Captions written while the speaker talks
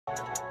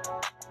What's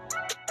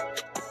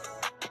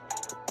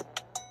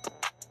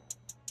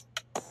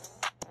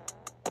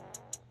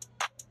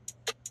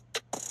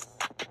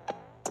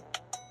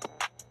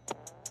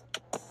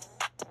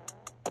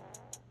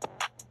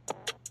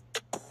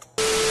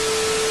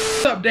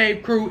up,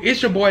 Dave crew?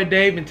 It's your boy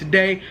Dave, and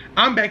today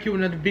I'm back here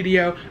with another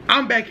video.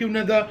 I'm back here with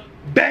another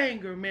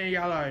banger, man.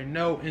 Y'all already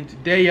know. And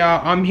today,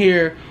 y'all, I'm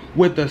here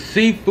with a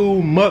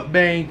seafood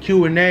mukbang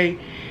Q&A.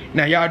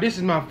 Now, y'all, this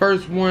is my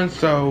first one,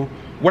 so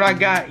what I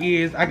got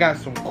is I got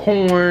some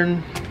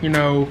corn, you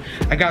know,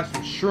 I got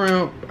some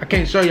shrimp. I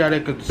can't show y'all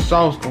that because the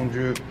sauce gonna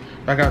drip.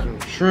 I got some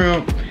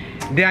shrimp,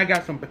 then I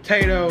got some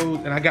potatoes,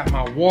 and I got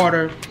my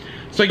water.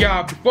 So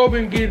y'all, before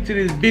we get into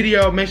this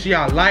video, make sure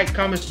y'all like,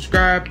 comment,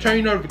 subscribe, turn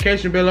your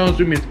notification bell on so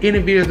you miss any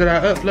videos that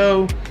I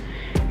upload.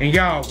 And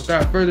y'all,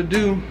 without further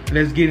ado,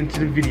 let's get into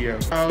the video.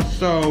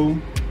 So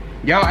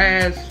y'all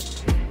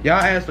asked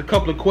a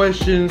couple of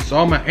questions, so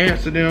I'm gonna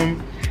answer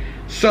them.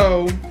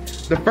 So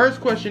the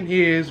first question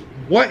is,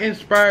 what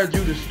inspired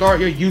you to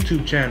start your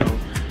YouTube channel?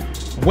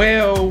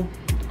 Well,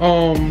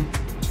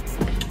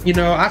 you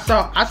know, I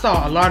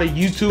saw a lot of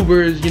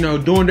YouTubers, you know,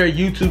 doing their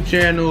YouTube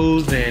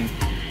channels and,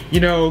 you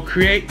know,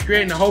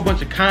 creating a whole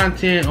bunch of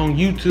content on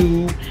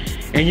YouTube.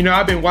 And, you know,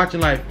 I've been watching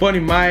like Funny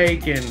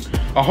Mike and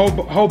a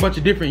whole bunch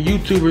of different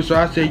YouTubers. So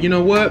I said, you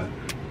know what,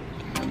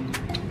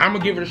 I'm gonna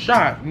give it a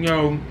shot. You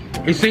know,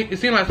 it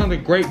seemed like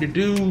something great to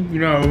do. You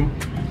know,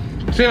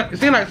 it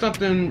seemed like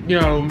something, you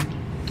know,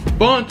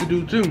 fun to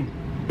do too.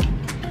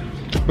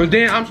 But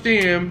then I'm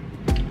seeing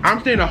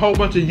a whole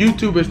bunch of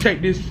YouTubers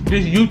take this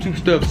YouTube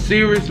stuff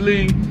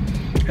seriously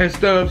and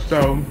stuff.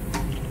 So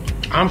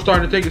I'm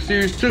starting to take it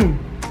serious too.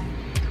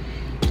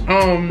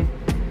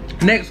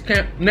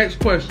 Next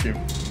question.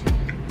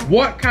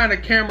 What kind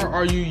of camera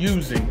are you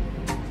using?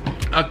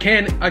 A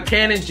Canon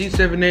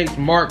G7X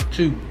Mark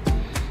II.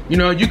 You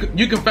know, you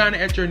can find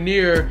it at your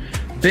near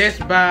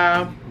Best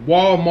Buy,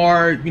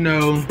 Walmart, you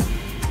know,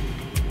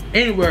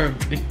 anywhere.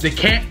 The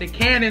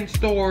Canon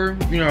store,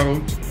 you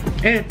know,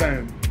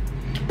 anything.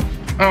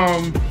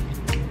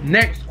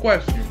 Next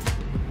question.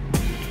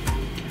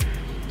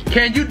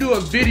 Can you do a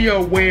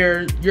video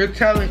where you're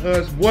telling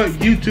us what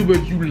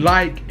YouTubers you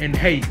like and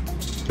hate?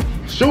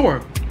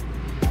 Sure,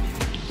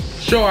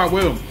 I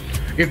will.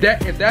 If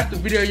that's the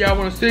video y'all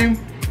want to see,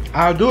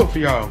 I'll do it for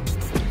y'all.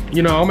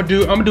 You know, I'm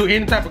gonna do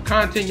any type of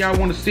content y'all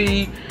want to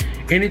see,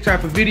 any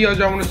type of videos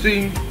y'all want to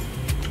see.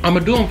 I'm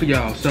gonna do them for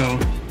y'all. So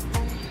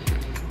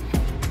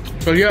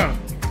yeah.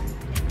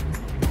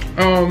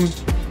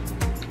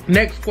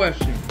 Next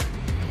question.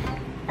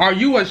 Are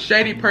you a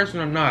shady person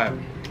or not?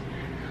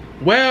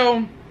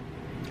 Well,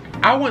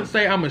 I wouldn't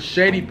say I'm a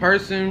shady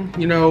person,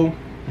 you know.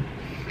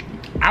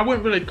 I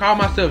wouldn't really call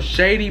myself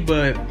shady,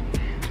 but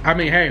I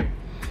mean, hey,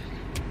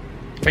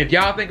 if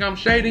y'all think I'm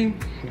shady,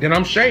 then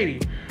I'm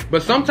shady.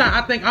 But sometimes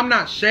I think I'm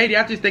not shady,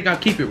 I just think I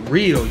keep it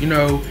real, you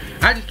know.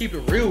 I just keep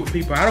it real with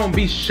people. I don't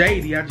be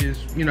shady, I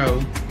just, you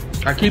know,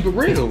 I keep it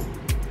real.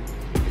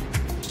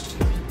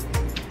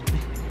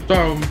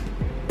 So,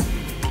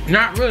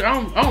 not really, I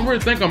don't really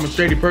think I'm a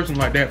shady person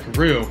like that for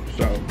real,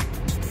 so.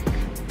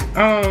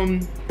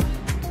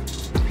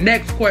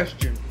 Next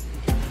question.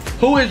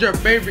 Who is your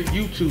favorite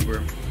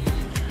YouTuber?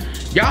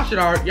 Y'all should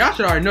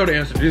already know the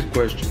answer to this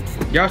question.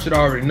 Y'all should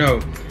already know.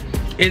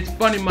 It's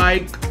Funny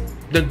Mike,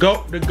 the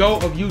GOAT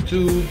of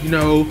YouTube, you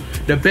know,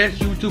 the best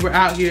YouTuber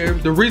out here.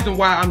 The reason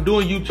why I'm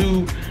doing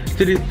YouTube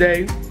to this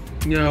day,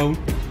 you know.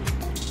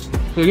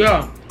 So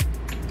yeah,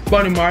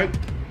 Funny Mike.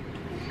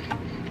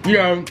 You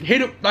know,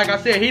 like I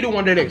said, he the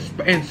one that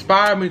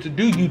inspired me to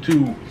do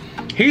YouTube.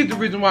 He's the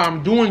reason why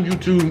I'm doing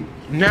YouTube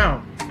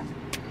now.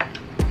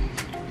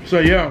 So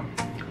yeah,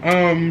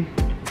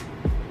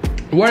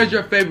 what is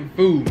your favorite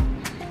food?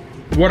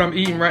 What I'm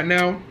eating right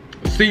now,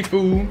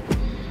 seafood.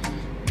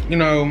 You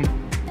know,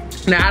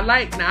 now I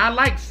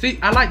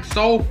like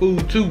soul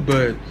food too,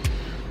 but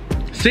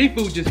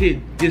seafood just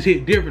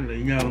hit differently.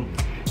 You know,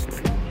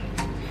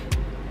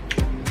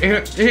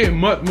 it hit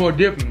much more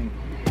differently.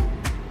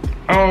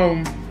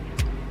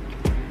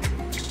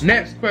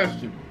 Next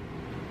question.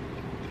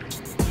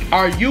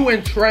 Are you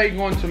and Trey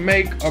going to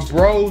make a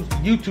bros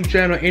YouTube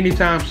channel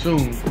anytime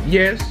soon?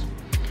 Yes.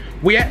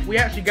 We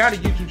actually got a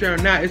YouTube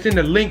channel now. It's in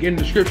the link in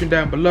the description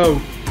down below.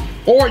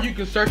 Or you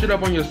can search it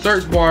up on your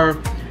search bar,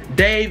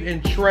 Dave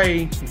and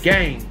Trey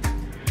Gang.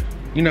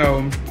 You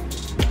know,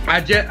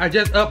 I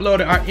just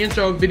uploaded our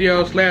intro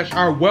video /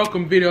 our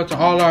welcome video to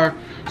all our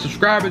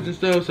subscribers and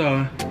stuff.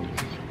 So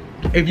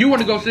if you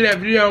want to go see that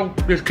video,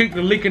 just click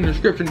the link in the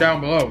description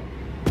down below.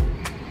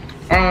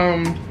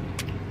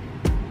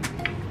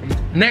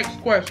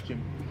 Next question.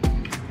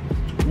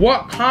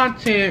 What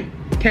content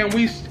can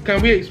we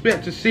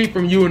expect to see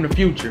from you in the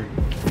future?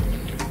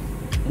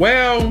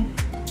 Well,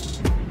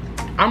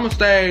 I'm gonna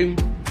say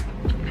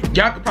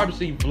y'all could probably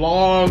see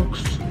vlogs,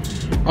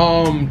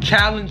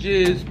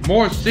 challenges,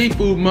 more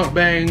seafood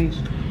mukbangs,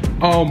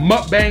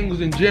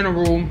 mukbangs in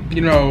general,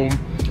 you know,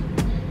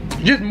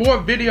 just more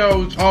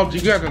videos all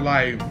together,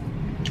 like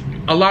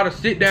a lot of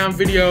sit down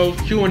videos,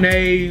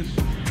 Q&As,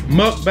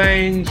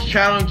 mukbangs,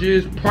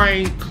 challenges,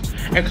 pranks,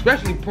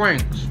 especially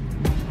pranks.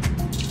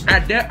 I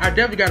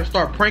definitely got to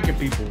start pranking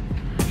people.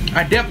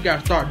 I definitely got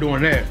to start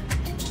doing that.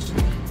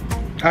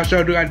 I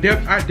sure do. I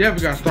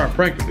definitely got to start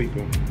pranking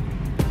people.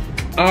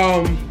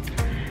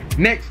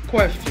 Next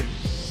question.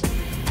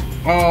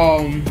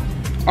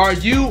 Are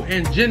you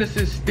and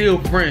Genesis still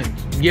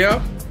friends?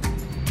 Yeah.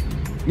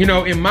 You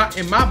know, in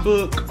my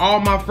book, all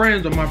my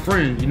friends are my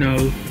friends. You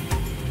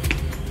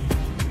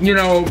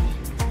know,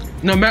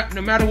 no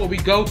matter what we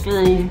go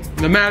through,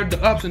 no matter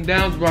the ups and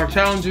downs of our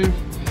challenges,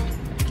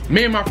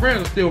 me and my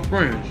friends are still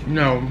friends. You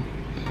know,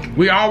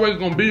 we always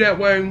gonna be that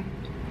way.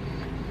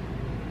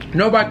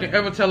 Nobody can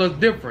ever tell us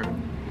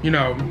different. You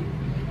know,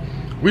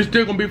 we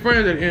still gonna be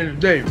friends at the end of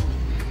the day.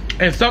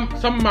 And some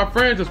of my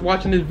friends that's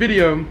watching this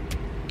video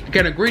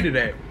can agree to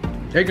that.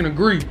 They can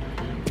agree.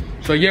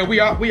 So yeah, we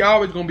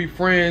always gonna be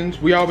friends.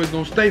 We always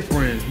gonna stay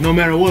friends, no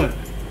matter what.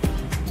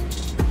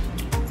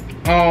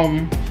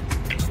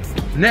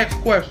 Next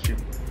question.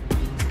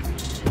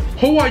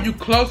 Who are you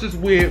closest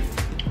with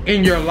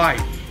in your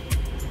life?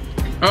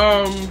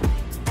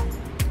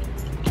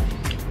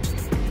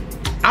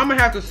 I'm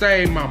gonna have to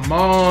say my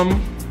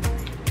mom,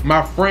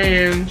 my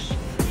friends,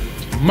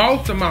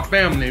 most of my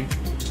family,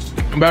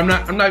 but I'm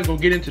not even gonna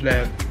get into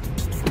that.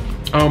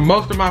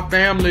 Most of my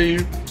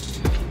family,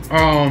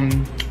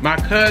 my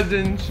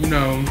cousins, you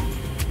know.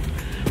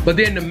 But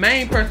then the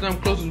main person I'm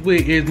closest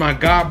with is my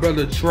god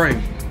brother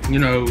Trey. You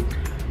know,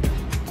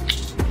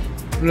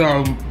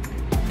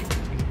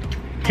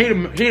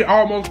 he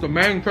almost the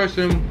main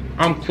person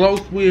I'm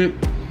close with.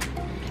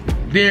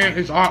 Then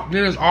it's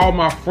all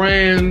my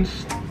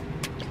friends.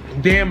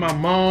 Then my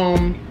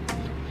mom.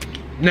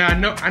 Now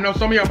I know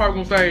some of y'all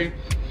probably gonna say,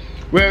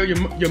 well, your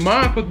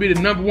mom's supposed to be the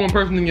 #1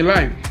 person in your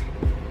life.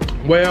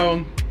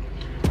 Well,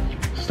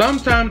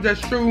 sometimes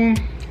that's true,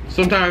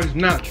 sometimes it's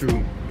not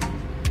true.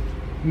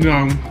 You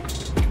know,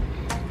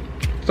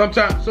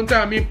 sometimes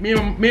me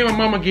and my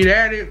mama get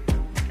at it,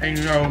 and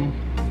you know,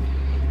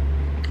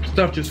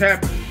 stuff just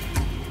happens.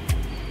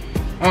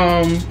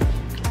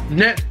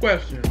 Next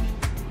question.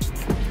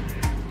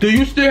 Do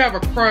you still have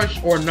a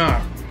crush or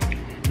not?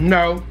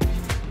 No.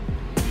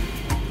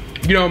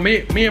 You know,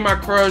 me and my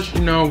crush,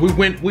 you know, we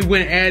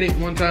went at it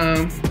one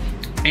time,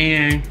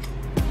 and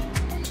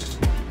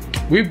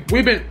we've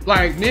been,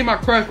 like, me and my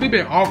crush, we've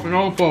been off and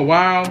on for a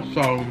while,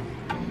 so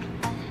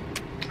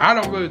I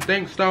don't really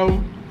think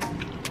so.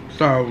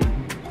 So,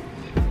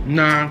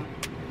 nah.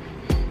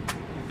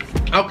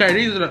 Okay,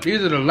 these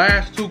are the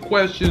last 2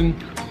 questions.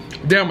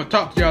 Then I'm gonna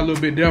talk to y'all a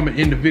little bit, then I'm gonna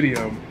end the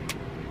video.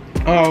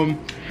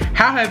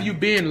 How have you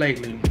been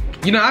lately?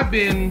 You know, I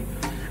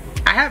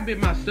haven't been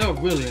myself,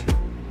 really.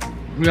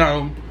 You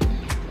know,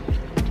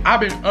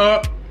 I've been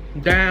up,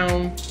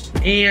 down,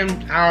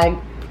 in,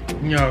 out.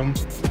 You know,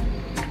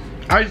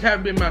 I just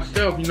haven't been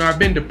myself. You know, I've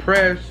been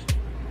depressed.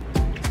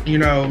 You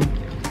know,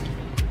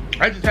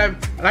 I just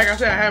haven't, like I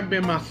said, I haven't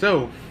been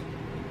myself.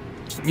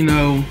 You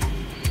know,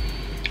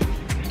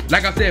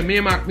 like I said, me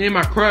and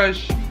my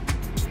crush,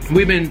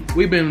 we've been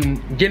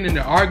getting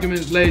into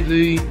arguments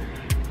lately.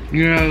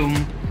 You know,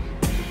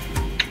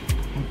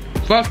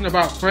 fussing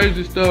about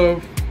crazy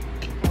stuff.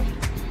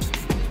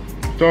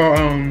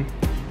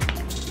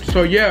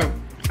 So yeah,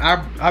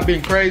 I've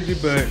been crazy,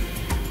 but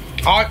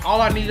all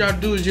I need y'all to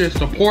do is just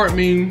support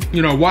me.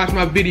 You know, watch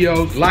my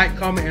videos, like,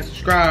 comment, and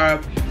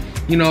subscribe.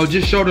 You know,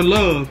 just show the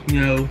love.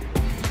 You know,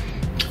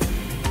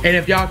 and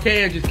if y'all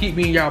can, just keep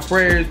me in y'all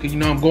prayers, cause you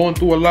know I'm going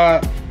through a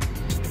lot.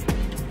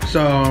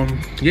 So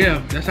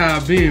yeah, that's how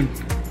I've been.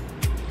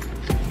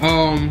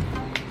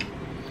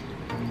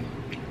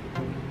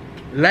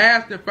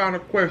 Last and final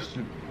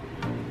question.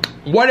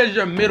 What is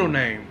your middle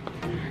name?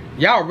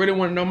 Y'all really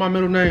want to know my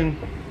middle name?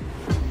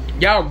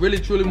 Y'all really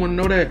truly want to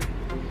know that?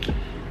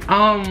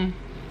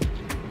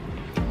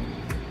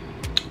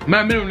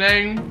 My middle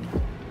name,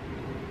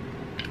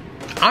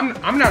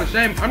 I'm not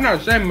ashamed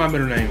of my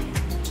middle name.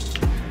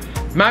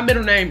 My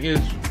middle name is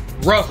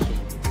Russell.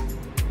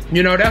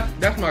 You know,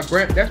 that's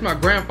my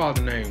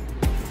grandfather's name.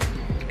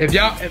 If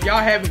y'all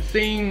haven't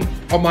seen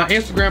on my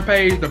Instagram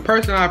page, the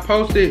person I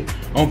posted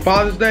on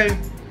Father's Day,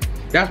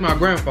 that's my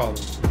grandfather.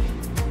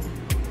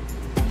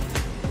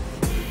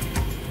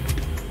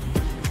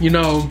 You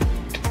know,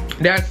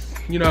 that's,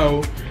 you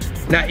know,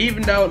 now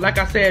even though, like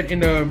I said in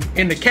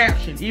the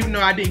caption, even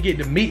though I didn't get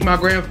to meet my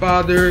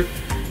grandfather,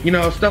 you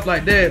know, stuff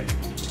like that,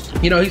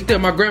 you know, he's still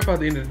my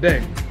grandfather at the end of the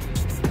day.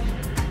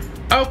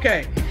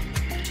 Okay,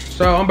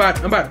 so I'm about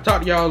to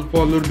talk to y'all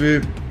for a little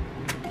bit.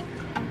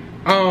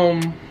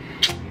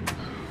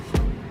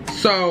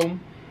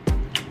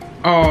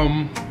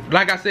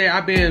 Like I said,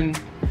 I've been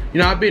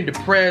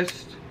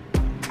depressed.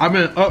 I've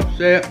been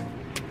upset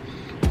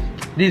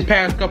these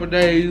past couple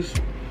days.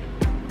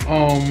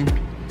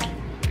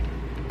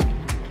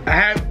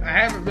 I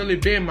haven't really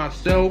been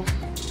myself,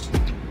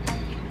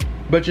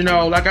 but you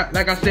know, like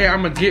I said,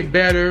 I'm gonna get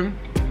better.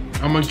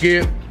 I'm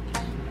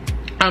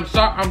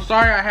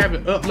sorry I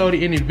haven't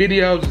uploaded any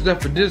videos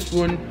except for this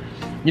one.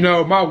 You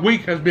know, my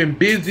week has been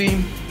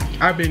busy.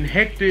 I've been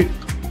hectic.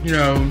 You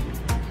know,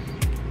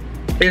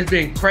 it's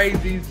been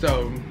crazy.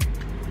 So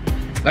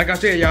Like I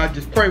said, y'all,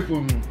 just pray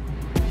for me.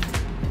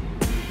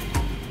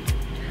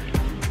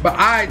 But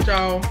alright,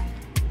 y'all.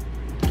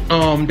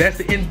 That's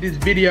the end of this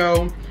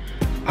video.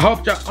 I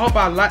hope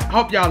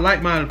y'all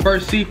like my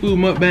first seafood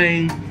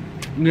mukbang.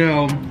 You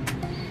know,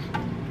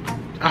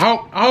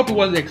 I hope it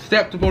was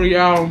acceptable to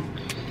y'all.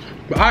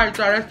 But alright,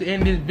 y'all, that's the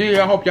end of this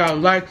video. I hope y'all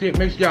liked it.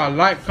 Make sure y'all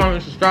like,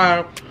 comment,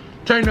 subscribe,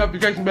 turn the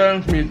notification bell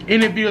on to miss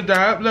any videos that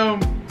I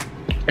upload.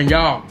 And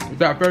y'all,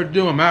 without further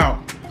ado, I'm out.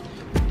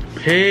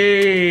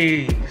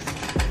 Peace.